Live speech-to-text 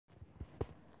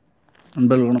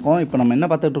நண்பர்கள் வணக்கம். இப்போ நம்ம என்ன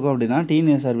பார்த்துட்ருக்கோம் அப்படின்னா,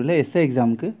 டிஎன்எஸ்ஆர்பியில் எஸ்ஏ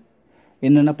எக்ஸாமுக்கு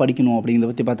என்னென்ன படிக்கணும் அப்படிங்கிறத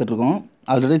பற்றி பார்த்துட்ருக்கோம்.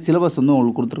 ஆல்ரெடி சிலபஸ் வந்து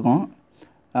உங்களுக்கு கொடுத்துருக்கோம்.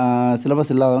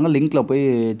 சிலபஸ் இல்லாதவங்க லிங்க்கில் போய்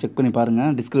செக் பண்ணி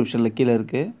பாருங்கள். டிஸ்கிரிப்ஷனில் கீழே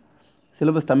இருக்குது.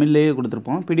 சிலபஸ் தமிழ்லேயே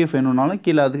கொடுத்துருப்போம். பிடிஎஃப்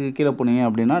வேணும்னாலும் அதுக்கு கீழே போனீங்க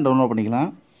அப்படின்னா டவுன்லோட் பண்ணிக்கலாம்.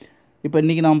 இப்போ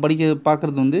இன்றைக்கி நாம்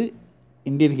பார்க்குறது வந்து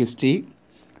இந்தியன் ஹிஸ்ட்ரி,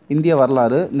 இந்திய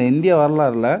வரலாறு. இந்த இந்திய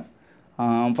வரலாறில்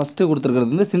ஃபஸ்ட்டு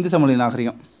கொடுத்துருக்கிறது வந்து சிந்து சமவெளி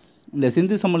நாகரிகம். இந்த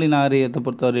சிந்து சமவெளி நாகரிகத்தை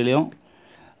பொறுத்தவரையிலையும்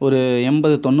ஒரு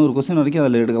 80-90 கொஸ்டின் வரைக்கும்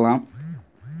அதில் எடுக்கலாம்.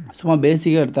 சும்மா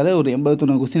பேசிக்காக எடுத்தாலே ஒரு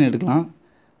 80-90 கொஸ்டின் எடுக்கலாம்.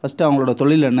 ஃபஸ்ட்டு அவங்களோட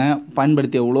தொழில் என்ன,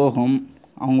 பயன்படுத்திய உலோகம்,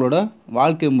 அவங்களோட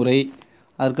வாழ்க்கை முறை,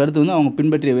 அதுக்கடுத்து வந்து அவங்க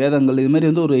பின்பற்றிய வேதங்கள், இதுமாரி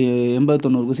வந்து ஒரு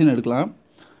 80-90 கொஸ்டின் எடுக்கலாம்.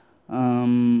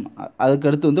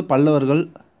 அதுக்கடுத்து வந்து பல்லவர்கள்,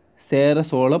 சேர,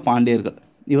 சோழ, பாண்டியர்கள்,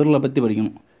 இவர்களை பற்றி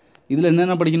படிக்கணும். இதில்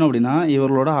என்னென்ன படிக்கணும் அப்படின்னா,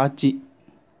 இவர்களோட ஆட்சி,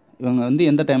 இவங்க வந்து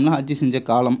எந்த டைமில் ஆட்சி செஞ்ச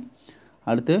காலம்,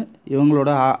 அடுத்து இவங்களோட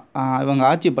இவங்க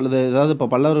ஆட்சி அதாவது இப்போ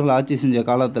பல்லவர்கள் ஆட்சி செஞ்ச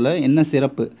காலத்தில் என்ன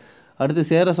சிறப்பு, அடுத்து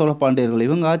சேர சோழ பாண்டியர்கள்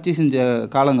இவங்க ஆட்சி செஞ்ச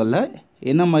காலங்களில்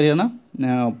என்ன மாதிரியான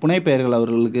புனைப்பெயர்கள்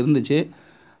அவர்களுக்கு இருந்துச்சு,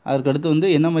 அதுக்கடுத்து வந்து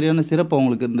என்ன மாதிரியான சிறப்பு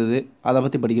அவங்களுக்கு இருந்தது, அதை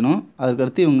பற்றி படிக்கணும்.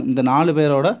 அதுக்கடுத்து இவங்க இந்த 4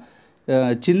 பேரோட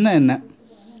சின்ன என்ன,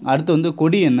 அடுத்து வந்து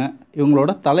கொடி என்ன,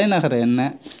 இவங்களோட தலைநகரம் என்ன,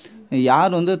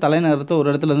 யார் வந்து தலைநகரத்தை ஒரு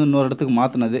இடத்துல இருந்து இன்னொரு இடத்துக்கு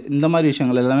மாற்றினது, இந்த மாதிரி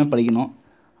விஷயங்கள் எல்லாமே படிக்கணும்.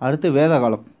 அடுத்து வேத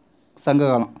காலம், சங்க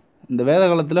காலம். இந்த வேத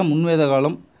காலத்தில் முன்வேத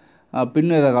காலம்,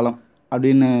 பின்வேத காலம்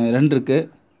அப்படின்னு 2 இருக்குது.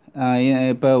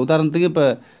 இப்போ உதாரணத்துக்கு இப்போ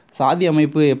சாதி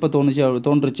அமைப்பு எப்போ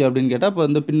தோன்றுச்சு அப்படின்னு கேட்டால் இப்போ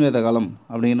வந்து பின்வேத காலம்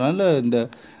அப்படிங்கிறனால இந்த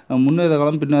முன்வேத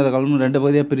காலம் பின்வேத காலம்னு 2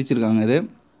 பகுதியாக பிரிச்சுருக்காங்க.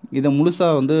 இதை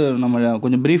முழுசாக வந்து நம்ம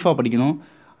கொஞ்சம் ப்ரீஃபாக படிக்கணும்.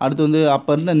 அடுத்து வந்து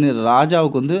அப்போ இருந்த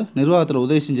ராஜாவுக்கு வந்து நிர்வாகத்தில்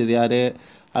உதவி செஞ்சது யார்,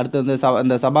 அடுத்து வந்து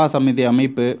அந்த சபா சமிதி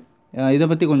அமைப்பு, இதை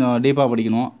பற்றி கொஞ்சம் டீப்பாக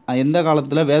படிக்கணும். எந்த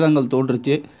காலத்தில் வேதங்கள்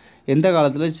தோன்றுச்சு, எந்த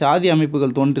காலத்தில் சாதி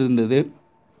அமைப்புகள் தோன்றியிருந்தது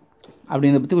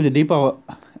அப்படிங்கிறத பற்றி கொஞ்சம் டீப்பாக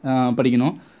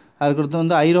படிக்கணும். அதுக்கடுத்து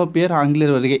வந்து ஐரோப்பியர்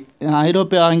ஆங்கிலேயர் வருகை.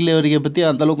 ஆங்கிலேயர் வருகையை பற்றி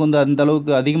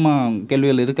அந்தளவுக்கு அதிகமாக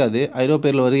கேள்விகள் இருக்காது.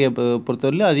 ஐரோப்பியர்கள் வருகையை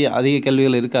பொறுத்தவரையிலும் அதிக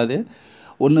கேள்விகள் இருக்காது.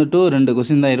 1 to 2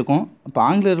 கொஸ்டின் தான் இருக்கும். இப்போ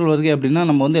ஆங்கிலேயர்கள் வருகை அப்படின்னா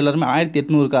நம்ம வந்து எல்லாருமே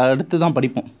 1800க்கு அடுத்து தான்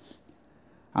படிப்போம்.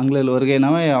 ஆங்கிலேயர்கள்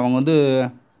வருகைனாவே அவங்க வந்து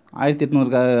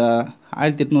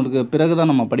 1800க்கு பிறகு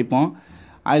தான் நம்ம படிப்போம்.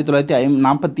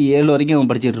 1947 வரைக்கும் நம்ம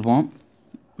படிச்சுட்டு இருப்போம்.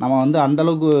 நம்ம வந்து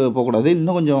அந்தளவுக்கு போகக்கூடாது.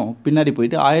 இன்னும் கொஞ்சம் பின்னாடி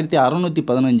போயிட்டு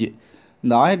 1615.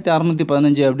 இந்த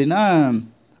 1615 அப்படின்னா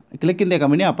கிழக்கிந்திய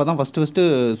கம்பெனி அப்போ தான் ஃபஸ்ட்டு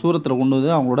சூரத்தில் கொண்டு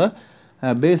வந்து அவங்களோட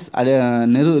பேஸ்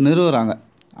நிறுவுறாங்க.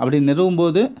 அப்படி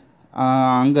நிறுவும்போது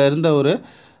அங்கே இருந்த ஒரு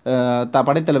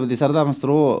படைத்தளபதி சர்தார்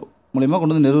மஸ்ரோ மூலிமா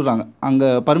கொண்டு வந்து நிறுவுறாங்க. அங்கே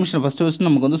பர்மிஷன் ஃபஸ்ட்டு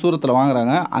நமக்கு வந்து சூரத்தில்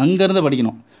வாங்குறாங்க. அங்கேருந்து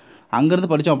படிக்கணும். அங்கேருந்து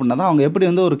படித்தோம் அப்படின்னா தான் அவங்க எப்படி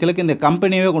வந்து ஒரு கிழக்கிந்திய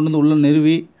கம்பெனியே கொண்டு வந்து உள்ளே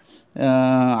நிறுவி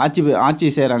ஆட்சி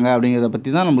செய்கிறாங்க அப்படிங்கிறத பற்றி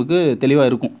தான் நம்மளுக்கு தெளிவாக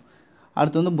இருக்கும்.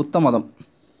 அடுத்து வந்து புத்த மதம்,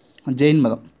 ஜெயின்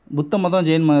மதம். புத்த மதம்,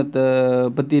 ஜெயின் மதத்தை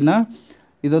பற்றினா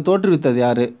இதை தோற்றுவித்தது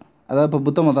யார், அதாவது இப்போ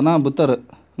புத்த மதம்னா புத்தர்,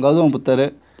 கௌதம புத்தர்.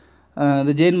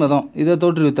 இந்த ஜெயின் மதம் இதை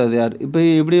தோற்றுவித்தது யார்,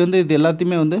 இப்படி வந்து இது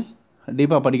எல்லாத்தையுமே வந்து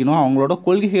டீப்பாக படிக்கணும். அவங்களோட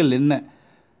கொள்கைகள் என்ன,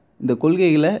 இந்த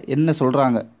கொள்கைகளை என்ன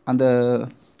சொல்கிறாங்க, அந்த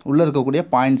உள்ளே இருக்கக்கூடிய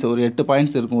பாயிண்ட்ஸ் ஒரு 8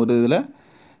 பாயிண்ட்ஸ் இருக்கும் ஒரு இதில்,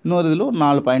 இன்னொரு இதில் ஒரு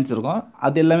 4 பாயிண்ட்ஸ் இருக்கும்.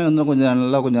 அது எல்லாமே வந்து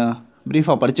கொஞ்சம்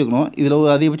ப்ரீஃபாக படிச்சுக்கணும். இதில் ஒரு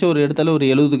அதிகபட்சம் ஒரு எடுத்தாலும் ஒரு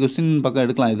 70 கொஸ்டின் பக்கம்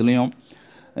எடுக்கலாம் இதுலேயும்.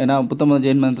 ஏன்னா புத்த மதம்,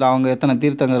 ஜெயின் மதத்தில் அவங்க எத்தனை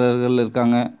தீர்த்தங்கரர்கள்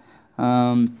இருக்காங்க,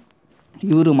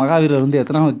 இவர் மகாவீரர் வந்து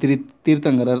எத்தனை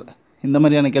தீர்த்தங்கரர், இந்த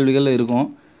மாதிரியான கேள்விகள் இருக்கும்.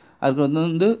 அதுக்கு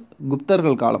வந்து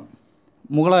குப்தர்கள் காலம்,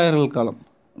 முகலாயர்கள் காலம்.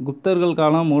 குப்தர்கள்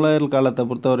காலம், முகலாயர்கள் காலத்தை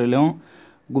பொறுத்தவரையிலும்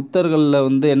குப்தர்களில்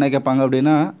வந்து என்ன கேட்பாங்க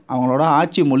அப்படின்னா அவங்களோட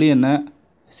ஆட்சி மொழி என்ன,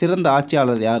 சிறந்த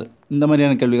ஆட்சியாளர் யார், இந்த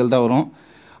மாதிரியான கேள்விகள் தான் வரும்.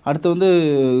 அடுத்து வந்து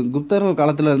குப்தர்கள்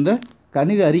காலத்தில் இருந்த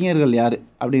கணித அறிஞர்கள் யார்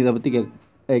அப்படிங்கிறத பற்றி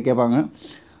கேட்பாங்க.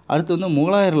 அடுத்து வந்து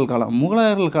முகலாயர்கள் காலம்.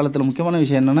 முகலாயர்கள் காலத்தில் முக்கியமான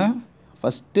விஷயம் என்னென்னா,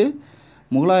 ஃபஸ்ட்டு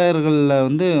முகலாயர்களில்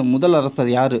வந்து முதல்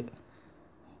அரசர் யார்,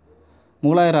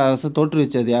 முகலாயர் அரசு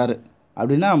தோற்றுவித்தது யார்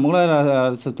அப்படின்னா, முகலாயர்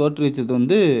அரசு தோற்றுவித்தது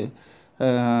வந்து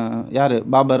யார்,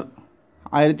 பாபர்.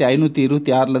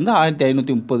 1526லேருந்து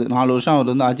 1530 4 வருஷம் அவர்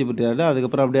வந்து ஆட்சி பெற்றார்.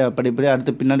 அதுக்கப்புறம் அப்படியே படிப்படியாக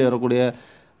அடுத்து பின்னாடி வரக்கூடிய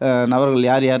நபர்கள்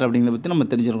யார் அப்படிங்கிறத பற்றி நம்ம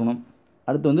தெரிஞ்சிருக்கணும்.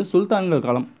 அடுத்து வந்து சுல்தான்கள்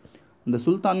காலம். இந்த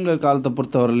சுல்தான்கள் காலத்தை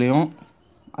பொறுத்தவரையிலையும்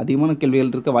அதிகமான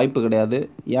கேள்விகள் இருக்க வாய்ப்பு கிடையாது.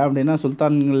 ஏன் அப்படின்னா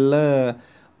சுல்தான்களில்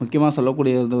முக்கியமாக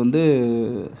சொல்லக்கூடியது வந்து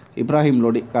இப்ராஹிம்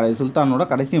லோடி. சுல்தானோட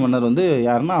கடைசி மன்னர் வந்து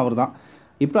யாருன்னா அவர் தான்.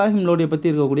 இப்ராஹிம் லோடியை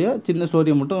பற்றி இருக்கக்கூடிய சின்ன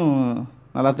ஸ்டோரியை மட்டும்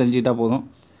நல்லா தெரிஞ்சுக்கிட்டால் போதும்.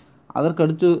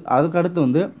 அதற்கடுத்து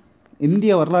வந்து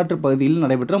இந்திய வரலாற்று பகுதியில்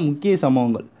நடைபெற்ற முக்கிய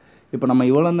சம்பவங்கள். இப்போ நம்ம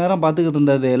இவ்வளோ நேரம் பார்த்துக்கிட்டு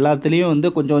இருந்தது எல்லாத்துலேயும் வந்து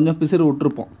கொஞ்சம் பிசிறு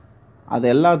விட்டுருப்போம். அது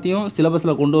எல்லாத்தையும்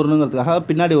சிலபஸில் கொண்டு வரணுங்கிறதுக்காக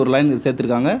பின்னாடி ஒரு லைன்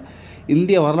சேர்த்துருக்காங்க.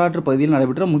 இந்திய வரலாற்று பகுதியில்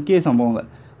நடைபெற்ற முக்கிய சம்பவங்கள்.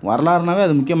 வரலாறுனாவே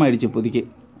அது முக்கியமாகிடுச்சு இப்போதைக்கு.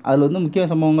 அதில் வந்து முக்கிய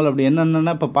சம்பவங்கள் அப்படி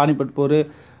என்னென்னா, இப்போ பானிபட் போர்,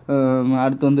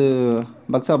 அடுத்து வந்து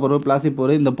பக்சா போர், பிளாசி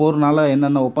போர், இந்த போர்னால்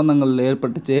என்னென்ன ஒப்பந்தங்கள்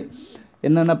ஏற்பட்டுச்சு,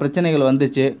 என்னென்ன பிரச்சனைகள்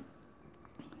வந்துச்சு,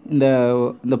 இந்த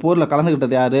இந்த போரில்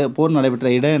கலந்துக்கிட்டது யார், போர் நடைபெற்ற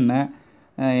இடம் என்ன,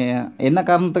 என்ன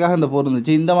காரணத்துக்காக இந்த போர்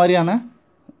இருந்துச்சு, இந்த மாதிரியான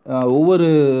ஒவ்வொரு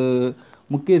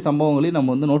முக்கிய சம்பவங்களையும்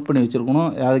நம்ம வந்து நோட் பண்ணி வச்சுருக்கணும்.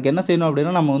 அதுக்கு என்ன செய்யணும்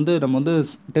அப்படின்னா, நம்ம வந்து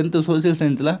 10th சோசியல்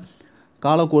சயின்ஸில்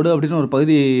காலக்கோடு அப்படின்னு ஒரு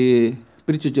பகுதி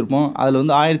பிரித்து வச்சுருப்போம். அதில்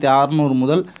வந்து 1600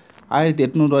 முதல்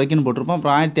 1800 வரைக்கும் போட்டிருப்போம்.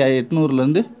 அப்புறம்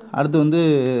 1800லேருந்து அடுத்து வந்து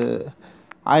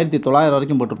 1900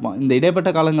 வரைக்கும் போட்டிருப்போம். இந்த இடைப்பட்ட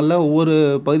காலங்களில் ஒவ்வொரு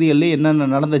பகுதிகள்லையும் என்னென்ன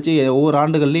நடந்துச்சு, ஒவ்வொரு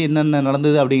ஆண்டுகள்லையும் என்னென்ன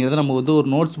நடந்தது அப்படிங்கிறத நம்ம வந்து ஒரு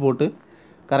நோட்ஸ் போட்டு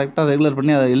கரெக்டாக ரெகுலர்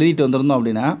பண்ணி அதை எழுதிட்டு வந்திருந்தோம்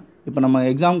அப்படின்னா, இப்போ நம்ம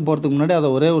எக்ஸாமுக்கு போகிறதுக்கு முன்னாடி அதை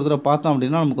ஒரே ஒரு தடவை பார்த்தோம்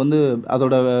அப்படின்னா நமக்கு வந்து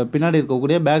அதோட பின்னாடி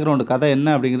இருக்கக்கூடிய பேக்ரவுண்டு கதை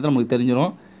என்ன அப்படிங்கிறது நமக்கு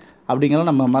தெரிஞ்சிடும். அப்படிங்கிறத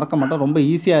நம்ம மறக்க மாட்டோம், ரொம்ப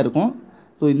ஈஸியாக இருக்கும்.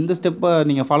 ஸோ இந்த ஸ்டெப்பை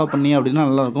நீங்கள் ஃபாலோ பண்ணி அப்படின்னா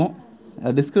நல்லாயிருக்கும்.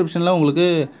 டிஸ்கிரிப்ஷனில் உங்களுக்கு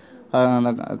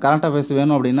கரண்ட் அஃபேர்ஸ்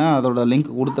வேணும் அப்படின்னா அதோட லிங்க்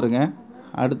கொடுத்துருங்க.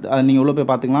 அடுத்து அது நீங்கள் உள்ளே போய்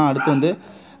பார்த்துக்கலாம். அடுத்து வந்து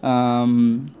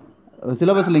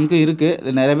சிலபஸ் லிங்க்கு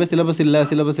இருக்குது. நிறைய பேர் சிலபஸ்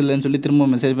இல்லைன்னு சொல்லி திரும்ப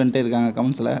மெசேஜ் பண்ணிட்டே இருக்காங்க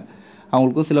கமெண்ட்ஸில்.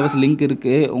 அவங்களுக்கும் சிலபஸ் லிங்க்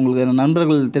இருக்குது.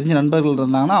 உங்களுக்கு தெரிஞ்ச நண்பர்கள்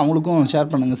இருந்தாங்கன்னா அவங்களுக்கும்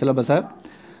ஷேர் பண்ணுங்கள் சிலபஸை.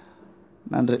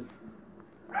 நன்றி.